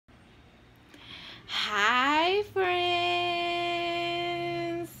Hi friends,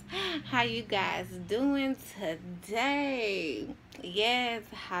 how you guys doing today? Yes,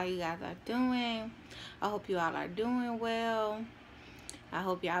 how you guys are doing? I hope you all are doing well. I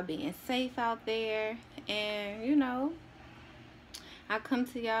hope y'all being safe out there. And I come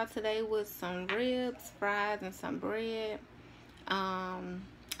to y'all today with some ribs, fries, and some bread. I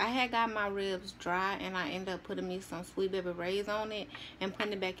had got my ribs dry and I ended up putting me some sweet baby rays on it and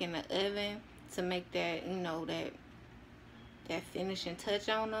putting it back in the oven to make that, that finishing touch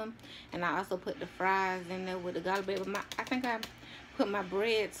on them. And I also put the fries in there with the garlic bread. But I think I put my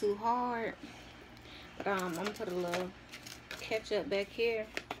bread too hard. But I'm gonna put a little ketchup back here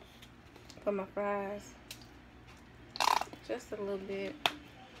for my fries. Just a little bit.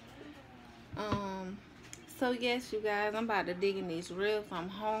 So yes, you guys, I'm about to dig in these ribs. I'm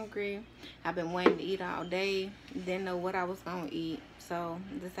hungry. I've been waiting to eat all day. Didn't know what I was gonna eat, so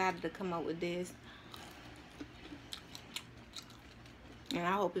decided to come up with this. And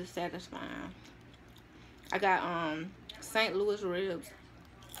I hope it's satisfying. I got St. Louis ribs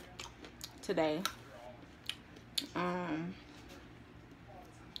today.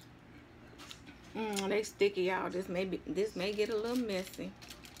 They sticky, y'all. This may get a little messy.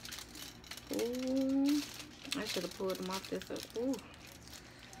 Ooh, I should have pulled them off this.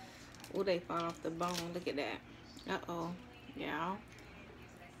 Ooh, they fall off the bone. Look at that. Uh-oh, y'all.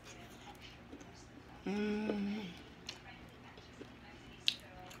 I'm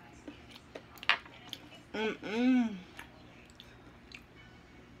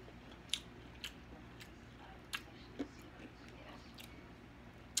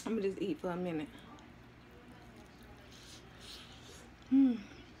gonna just eat for a minute.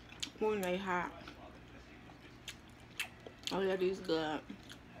 When they hot. Oh yeah, these good.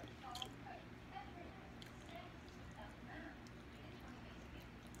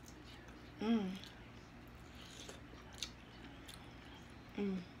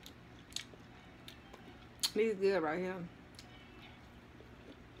 These good right here.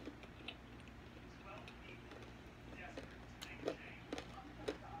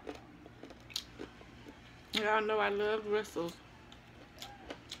 Y'all know I love gristles.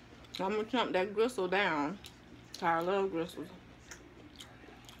 So I'm gonna chomp that gristle down. So I love gristles.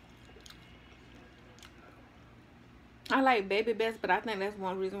 I like baby best, but I think that's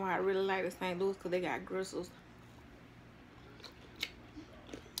one reason why I really like the St. Louis, because they got gristles.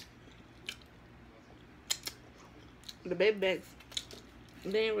 The baby backs,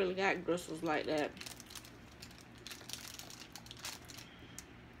 they ain't really got gristles like that.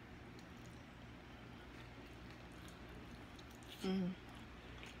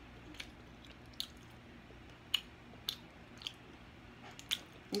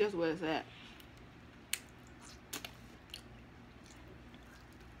 That's where it's at.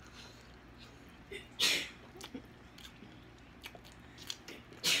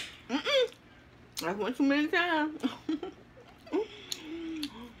 That's one too many times.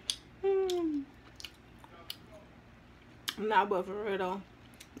 Nah, but for real though,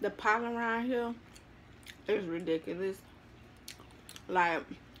 the pollen around here is ridiculous. Like,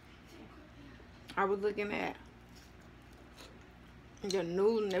 I was looking at the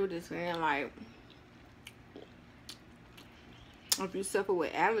news and they were just saying, like, if you suffer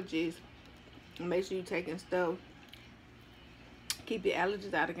with allergies, make sure you're taking stuff. Keep your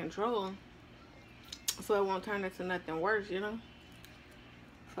allergies out of control so it won't turn into nothing worse, you know?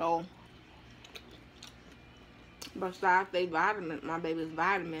 So, besides they vitamins, my baby's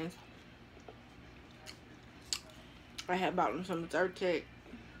vitamins, I had bought them some Zyrtec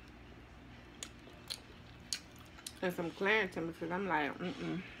and some Claritin because I'm like,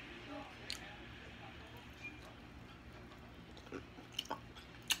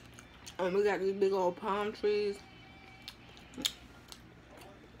 And we got these big old palm trees.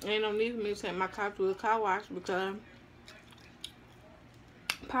 Ain't no need for me to take my car to the car wash because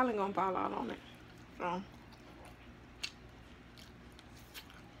pollen gonna fall out on it. So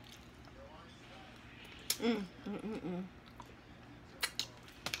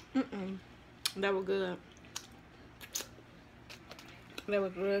that was good. That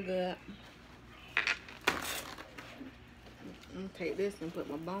was real good. I'm gonna take this and put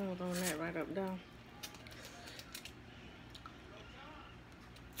my bones on that right up there.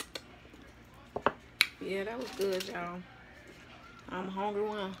 Yeah, that was good, y'all. I'm a hungry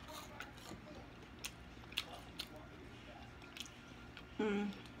one.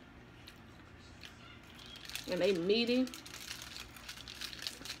 And they meaty.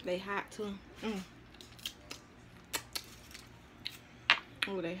 They hot too.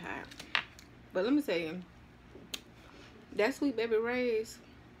 Oh, they hot. But let me tell you, that sweet baby rays,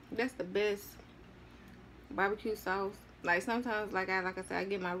 that's the best barbecue sauce. Like sometimes, like I said, I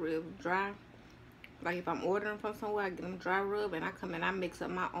get my ribs dry. Like if I'm ordering from somewhere, I get them dry rub, and I come and I mix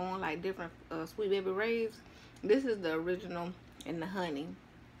up my own like different Sweet Baby Ray's. This is the original and the honey,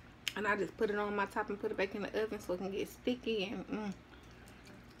 and I just put it on my top and put it back in the oven so it can get sticky and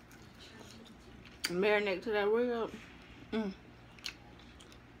marinate to that rib.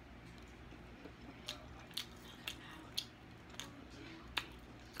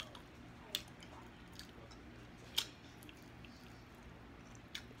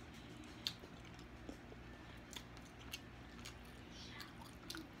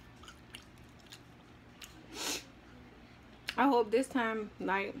 I hope this time,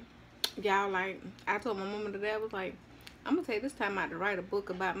 like, y'all, like, I told my mama today, I was like, I'm gonna take this time out to write a book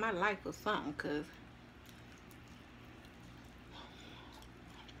about my life or something, cause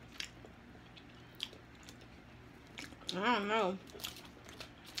I don't know,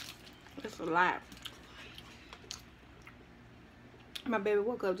 it's a lot. My baby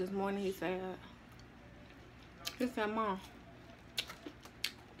woke up this morning, he said, Mom,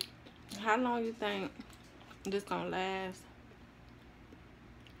 how long you think this gonna last?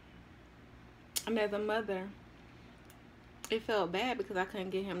 And as a mother, it felt bad because I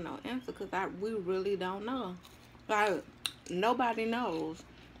couldn't get him no answer because we really don't know. Like, nobody knows.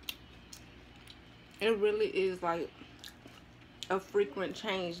 It really is like a frequent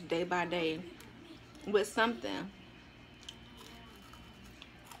change day by day with something.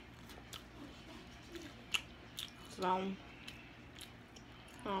 So, I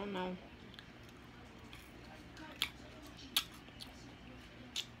don't know.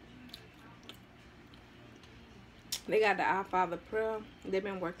 They got the Our Father prayer. They've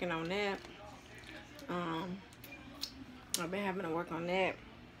been working on that. I've been having to work on that.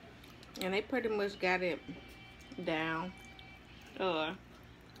 And they pretty much got it down.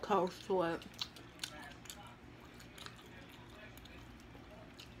 Close to it.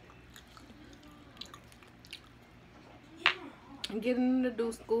 Getting them to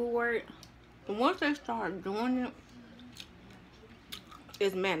do schoolwork. Once they start doing it,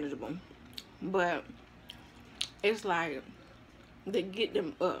 it's manageable. But it's like to get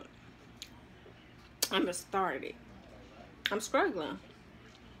them up. I'm gonna start it. I'm struggling.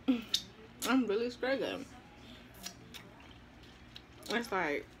 I'm really struggling. It's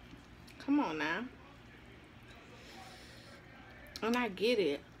like, come on now. And I get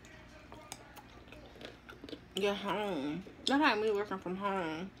it. You're home. Not like me working from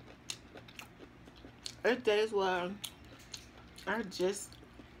home. There's days where I just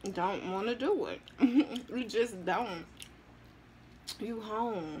don't want to do it. You just don't. You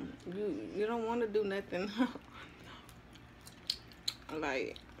home. You don't want to do nothing.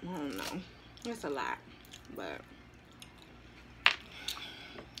 Like, I don't know. It's a lot. But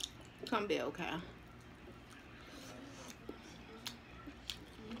it's gonna be okay.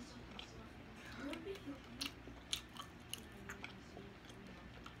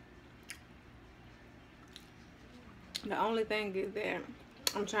 The only thing is that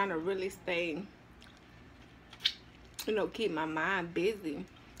I'm trying to really stay, you know, keep my mind busy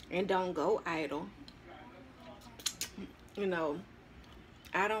and don't go idle. You know,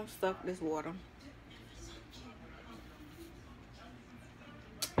 I don't suck this water.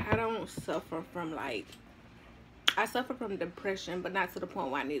 I don't suffer from, like, I suffer from depression, but not to the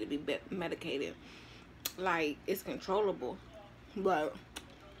point where I need to be medicated. Like, it's controllable. But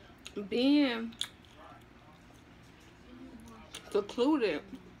being secluded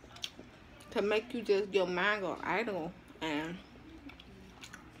to make you just, your mind go idle and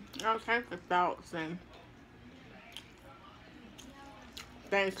all types of thoughts and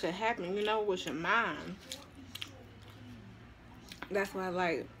things to happen, you know, with your mind. That's why,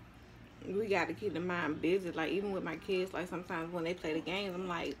 like, we got to keep the mind busy. Like, even with my kids, like, sometimes when they play the games, I'm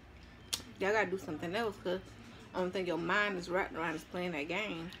like, y'all got to do something else, because I don't think your mind is wrapped around is playing that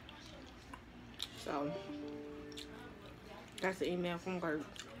game. So that's the email from work.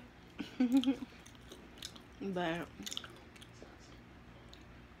 But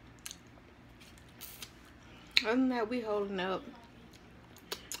other than that, we holding up,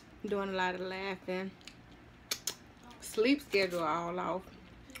 doing a lot of laughing. Sleep schedule all off,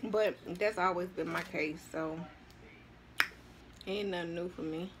 but that's always been my case, so ain't nothing new for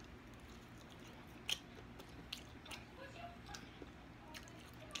me.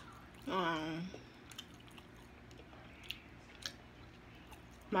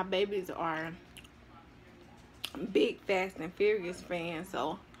 My babies are big Fast and Furious fans,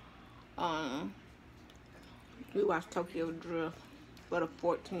 so we watched Tokyo Drift for the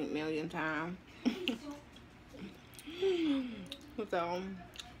 14th million time. So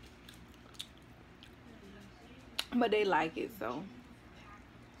but they like it, so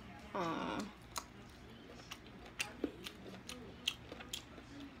um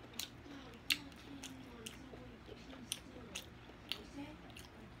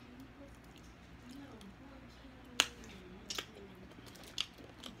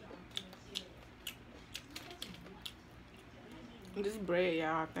this bread,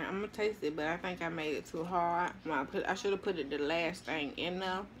 y'all, I'm gonna taste it, but I think I made it too hard. I should have put it the last thing in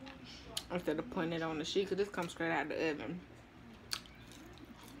there instead of putting it on the sheet, because this comes straight out the oven.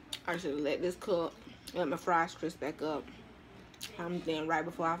 I should have let this cook, let my fries crisp back up. Then right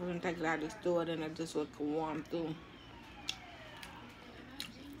before I was gonna take it out, just threw it in there just so it could warm through.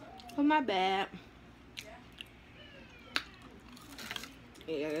 Oh, my bad.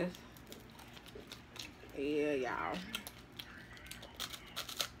 Yes. Yeah, y'all.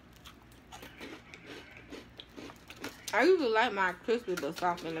 I usually like my crispy but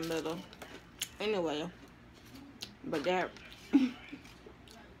soft in the middle. Anyway, but that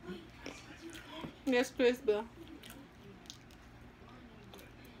that's crispy.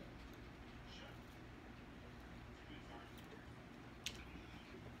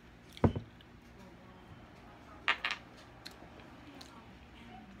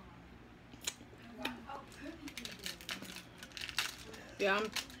 Yeah,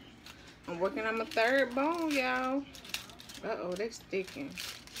 I'm working on my third bone, y'all. Uh-oh, they sticking.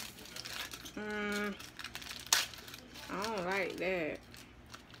 I don't like that.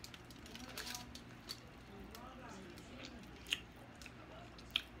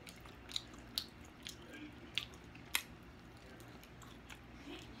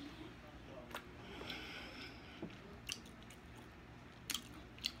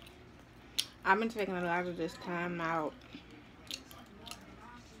 I've been taking a lot of this time out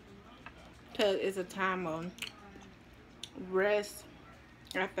because it's a time of rest,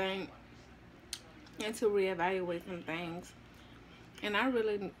 I think, and to reevaluate some things. And I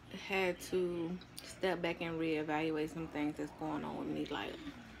really had to step back and reevaluate some things that's going on with me. Like,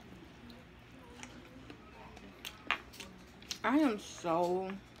 I am so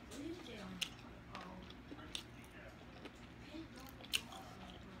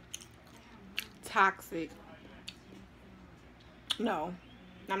toxic. No,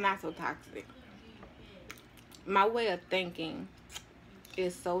 I'm not so toxic. My way of thinking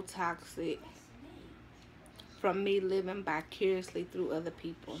is so toxic from me living vicariously through other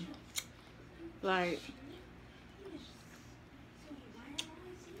people. Like,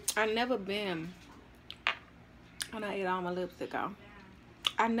 I never been, and I ate all my lipstick off,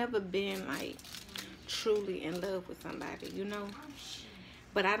 I never been like truly in love with somebody, you know,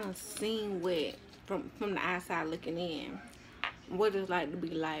 but I done seen what from the outside looking in what it's like to be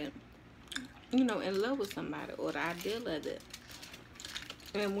like, you know, in love with somebody, or the ideal of it.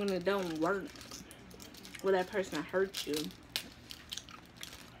 And when it don't work, when that person hurts you,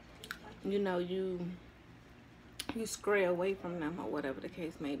 you know, you stray away from them, or whatever the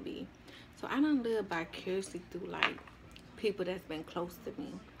case may be. So I done live vicariously through like people that's been close to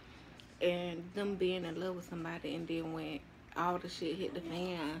me, and them being in love with somebody, and then when all the shit hit the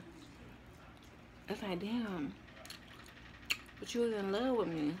fan, it's like, damn, but you was in love with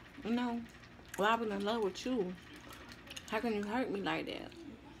me, you know? Well, I was in love with you. How can you hurt me like that?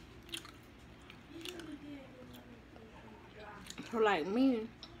 So like me,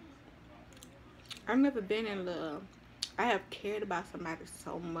 I've never been in love. I have cared about somebody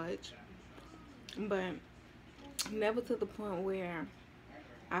so much, but never to the point where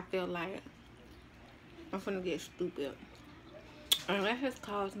I feel like I'm finna get stupid. And that has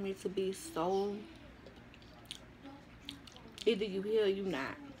caused me to be so, either you here or you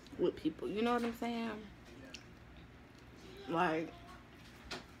not with people. You know what I'm saying? Like,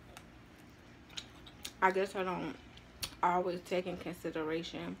 I guess I don't always take in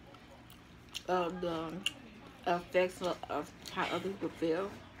consideration of the effects of how other people feel.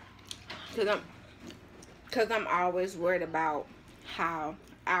 Cause I'm always worried about how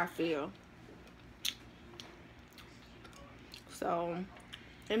I feel. So,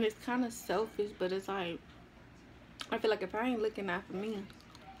 and it's kind of selfish, but it's like, I feel like if I ain't looking out for me,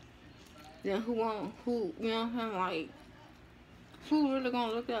 then who, you know what I'm saying? Like, who really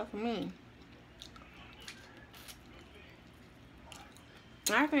gonna look out for me?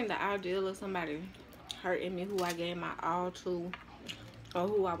 I think the ideal of somebody hurting me, who I gave my all to, or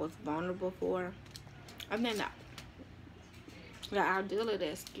who I was vulnerable for, I think the ideal of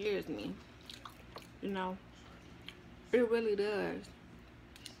that scares me. You know, it really does.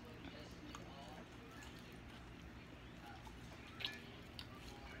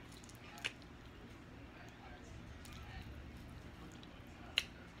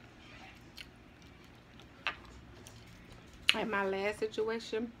 Like my last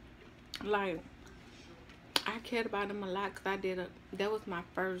situation, like I cared about him a lot because that was my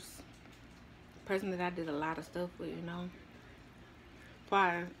first person that I did a lot of stuff with, you know.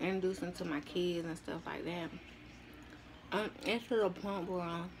 Before introducing to my kids and stuff like that. It's to the point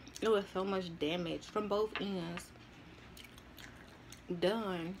where it was so much damage from both ends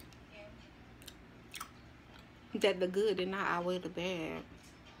done that the good did not outweigh the bad.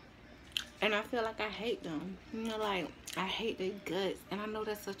 And I feel like I hate them. You know, like, I hate their guts. And I know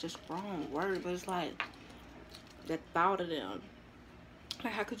that's such a strong word, but it's like, the thought of them.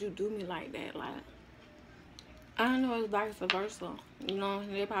 Like, how could you do me like that? Like, I don't know, it's vice versa. You know,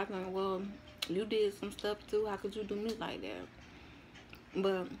 and they're probably like, well, you did some stuff too. How could you do me like that?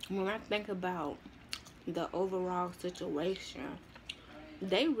 But when I think about the overall situation,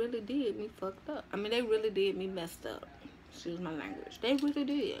 they really did me fucked up. I mean, they really did me messed up. Excuse my language. They really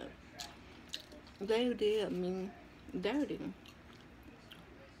did. They did me dirty.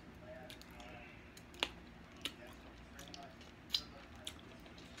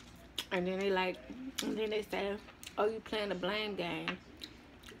 And then they say, oh, you playing the blame game.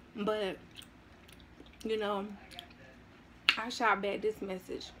 But, you know, I shot back this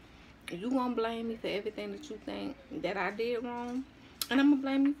message. You gonna blame me for everything that you think that I did wrong, and I'm gonna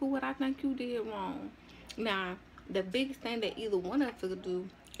blame you for what I think you did wrong. Now, the biggest thing that either one of us could do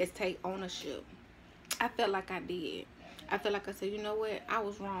is take ownership. I felt like I did. I felt like I said, you know what? I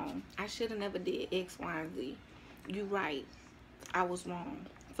was wrong. I should have never did X, Y, and Z. You right. I was wrong.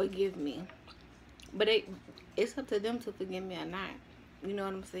 Forgive me. But it's up to them to forgive me or not. You know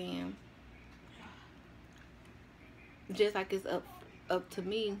what I'm saying? Just like it's up to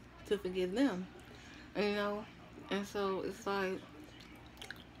me to forgive them. You know? And so it's like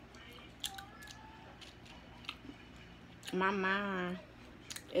my mind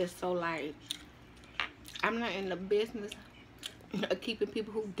is so like, I'm not in the business of keeping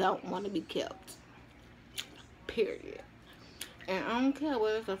people who don't want to be kept. Period. And I don't care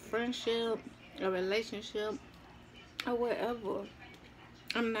whether it's a friendship, a relationship, or whatever.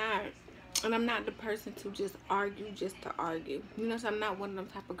 I'm not the person to just argue just to argue. You know, so I'm not one of them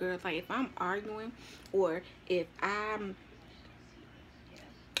type of girls. Like, if I'm arguing, or if I'm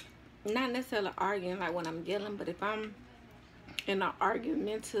not necessarily arguing like when I'm yelling, but if I'm in an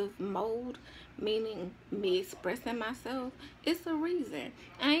argumentative mode, meaning me expressing myself, it's a reason.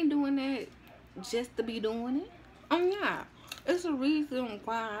 I ain't doing that just to be doing it. I'm not. It's a reason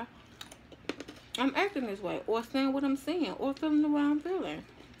why I'm acting this way, or saying what I'm saying, or feeling the way I'm feeling.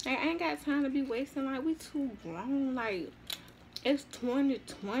 Like, I ain't got time to be wasting. Like, we too grown. Like, it's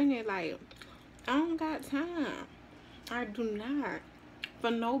 2020. Like, I don't got time. I do not. For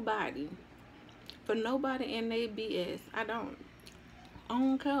nobody. For nobody in their BS. I don't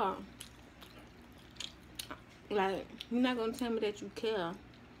care. Like, you're not gonna tell me that you care,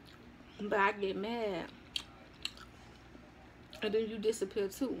 but I get mad, and then you disappear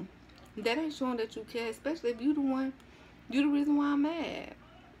too. That ain't showing that you care, especially if you the reason why I'm mad.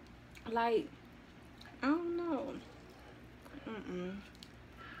 Like, I don't know.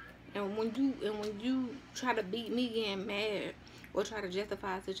 And when you try to beat me getting mad, or try to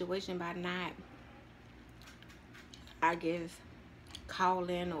justify a situation by not, I guess,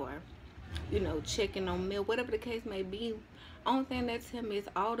 calling or, you know, checking on me, whatever the case may be, only thing that tell me is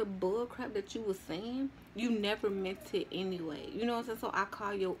all the bull crap that you was saying, you never meant it anyway. You know what I'm saying? So I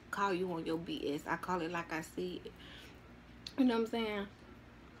call you on your BS. I call it like I see it. You know what I'm saying?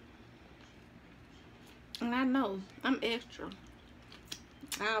 And I know I'm extra.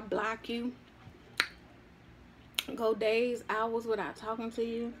 I'll block you, go days, hours without talking to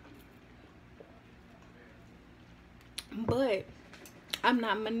you, but I'm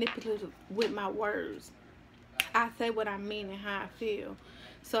not manipulative with my words. I say what I mean and how I feel.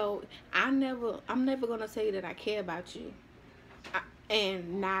 So I'm never gonna say that I care about you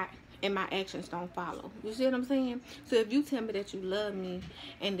and my actions don't follow. You see what I'm saying? So if you tell me that you love me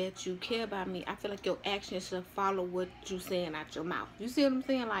and that you care about me, I feel like your actions should follow what you saying out your mouth. You see what I'm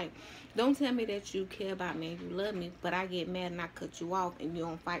saying? Like, don't tell me that you care about me and you love me, but I get mad and I cut you off and you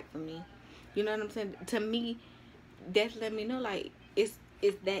don't fight for me. You know what I'm saying? To me, that's let me know, like, it's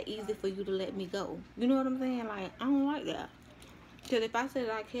that easy for you to let me go. You know what I'm saying? Like, I don't like that. Because if I say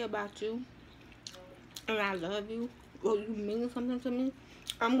that I care about you and I love you, or you mean something to me,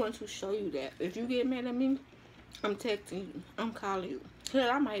 I'm going to show you that. If you get mad at me, I'm texting you. I'm calling you.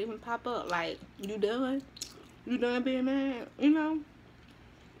 Hell, I might even pop up like, you done? You done being mad? You know?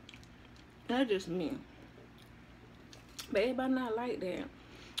 That's just me. But everybody not like that.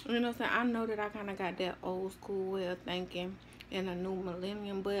 You know what I'm saying? I know that I kind of got that old school way of thinking in a new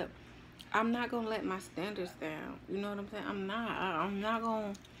millennium, but I'm not gonna let my standards down. You know what I'm saying? I'm not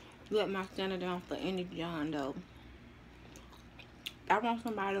gonna let my standard down for any John though. I want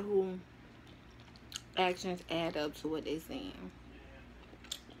somebody who actions add up to what they saying.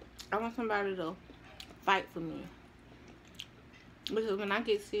 I want somebody to fight for me. Because when I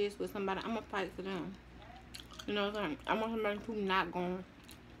get serious with somebody, I'm gonna fight for them. You know what I'm saying? I want somebody who's not gonna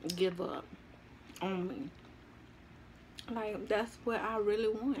give up on me. Like, that's what I really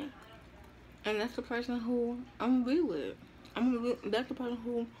want. And that's the person who I'm gonna be with. That's the person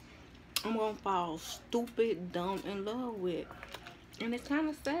who I'm gonna fall stupid, dumb in love with. And it's kind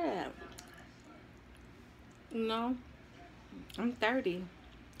of sad. You know? I'm 30.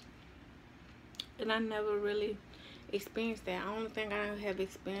 And I never really experienced that. I don't think I have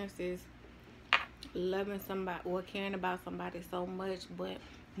experienced is loving somebody or caring about somebody so much, but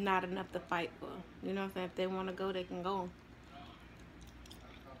not enough to fight for. You know what I'm saying? If they want to go, they can go.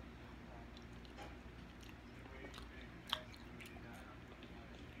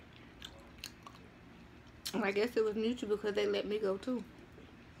 And I guess it was mutual because they let me go too.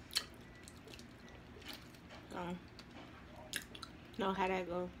 So, know how that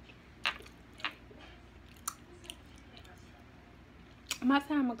goes. My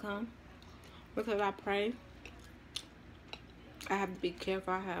time will come because I pray. I have to be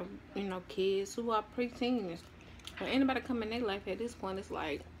careful. I have, you know, kids who are preteens. When anybody come in their life at this point, it's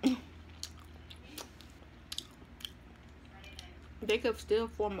like they could still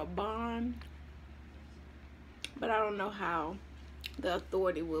form a bond, but I don't know how the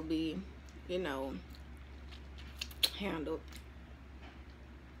authority will be, you know, handled.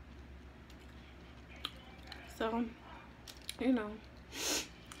 So, you know,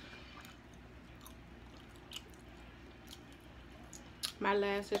 my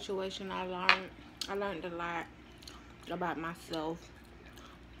last situation, I learned a lot about myself.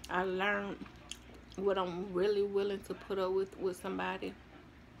 I learned what I'm really willing to put up with somebody.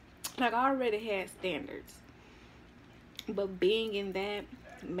 Like, I already had standards, but being in that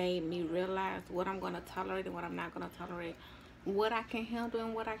made me realize what I'm going to tolerate and what I'm not going to tolerate, what I can handle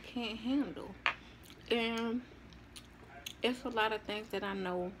and what I can't handle. And it's a lot of things that I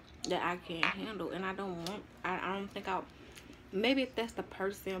know that I can't handle, and I don't think maybe if that's the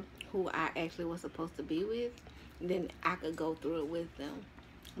person who I actually was supposed to be with, then I could go through it with them,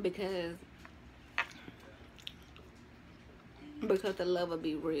 because the love will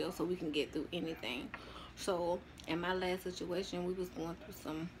be real, so we can get through anything. So in my last situation, we was going through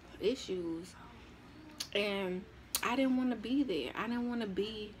some issues, and I didn't want to be there. I didn't want to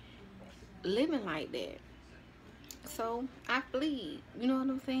be living like that. So I fled. You know what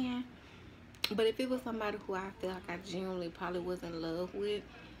I'm saying? But if it was somebody who I feel like I genuinely probably was in love with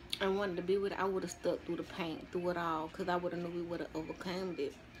and wanted to be with, I would have stuck through the pain, through it all, because I would have knew we would have overcome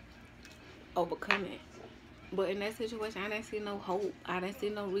it. But in that situation, I didn't see no hope. I didn't see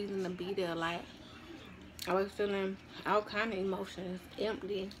no reason to be there. Like, I was feeling all kind of emotions,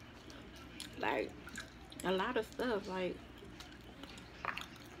 empty, like a lot of stuff. Like,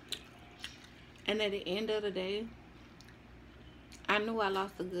 and at the end of the day, I knew I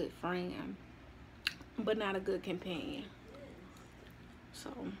lost a good friend, but not a good companion. So,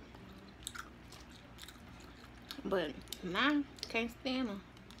 but nah, can't stand them.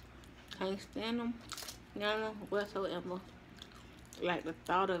 Can't stand them, none whatsoever. Like, the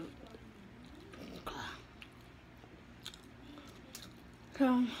thought of,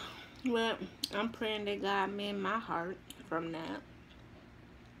 so, well, I'm praying that God mend my heart from that,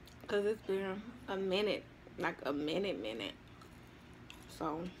 because it's been a minute, like a minute.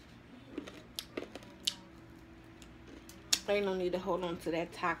 So, ain't no need to hold on to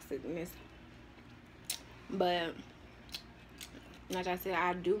that toxicness. But like I said,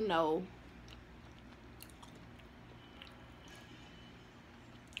 I do know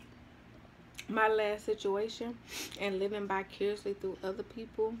my last situation and living vicariously through other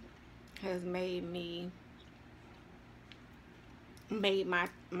people has made my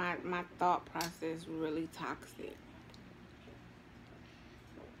thought process really toxic.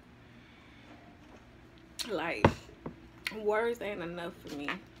 Like, words ain't enough for me.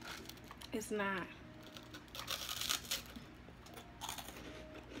 It's not.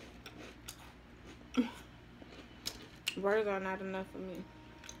 Words are not enough for me.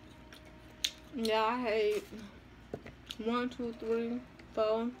 Yeah, I hate 1, 2, 3,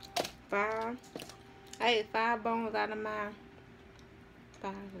 4, 5. I ate 5 bones out of my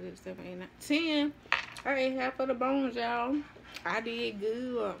 5, 6, 7, 8, 9, 10. I ate half of the bones, y'all. I did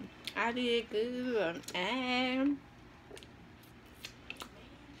good. I did good. And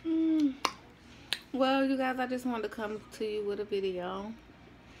well, you guys, I just wanted to come to you with a video.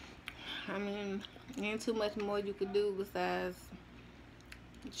 I mean, ain't too much more you could do besides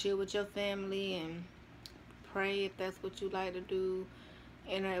chill with your family and pray if that's what you like to do.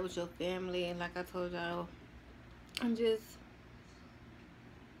 Interact with your family, and like I told y'all, I'm just,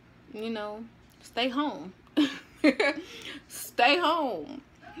 you know, stay home. Stay home.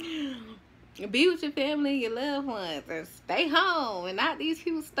 Be with your family and your loved ones, and stay home, and not these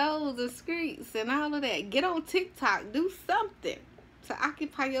cute stoves and streets and all of that. Get on TikTok, do something to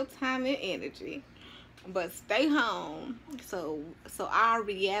occupy your time and energy, but stay home so our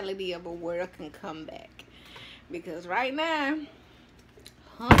reality of a world can come back. Because right now,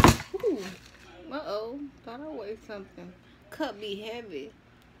 ooh, uh-oh, thought I weighed something. Cup be heavy.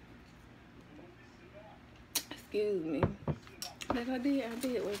 Excuse me. Like I did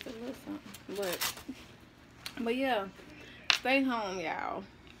weigh a little something. But yeah, stay home, y'all.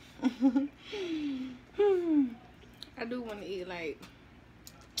 I do want to eat, like,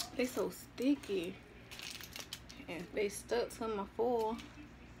 they so sticky. And they stuck to my foil.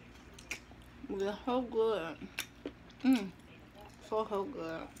 They're so good. So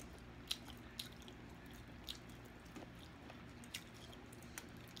good.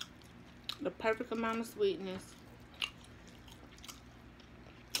 The perfect amount of sweetness.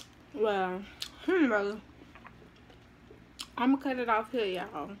 Well, I'm gonna cut it off here,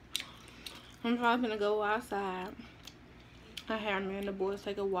 y'all. I'm probably gonna go outside. I have me and the boys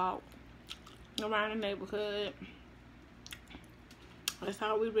take a walk around the neighborhood. That's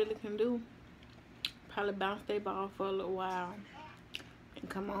all we really can do. Probably bounce their ball for a little while and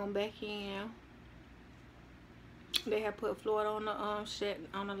come on back in. They have put Florida on the shit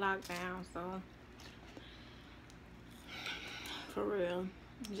on the lockdown, so for real,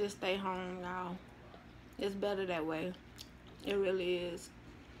 just stay home, y'all. It's better that way. It really is.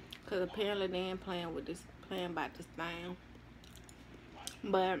 Cause apparently they ain't playing about this thing.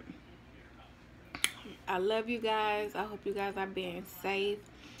 But I love you guys. I hope you guys are being safe.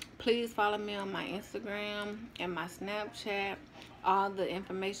 Please follow me on my Instagram and my Snapchat. All the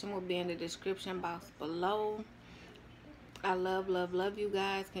information will be in the description box below. I love you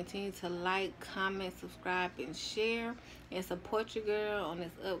guys. Continue to like, comment, subscribe, and share, and support your girl on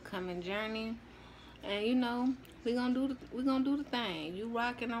this upcoming journey. And you know, we're gonna do the thing. You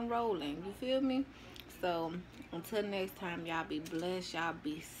rocking, I'm rolling. You feel me? So until next time, y'all be blessed, y'all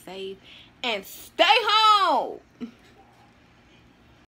be safe, and stay home.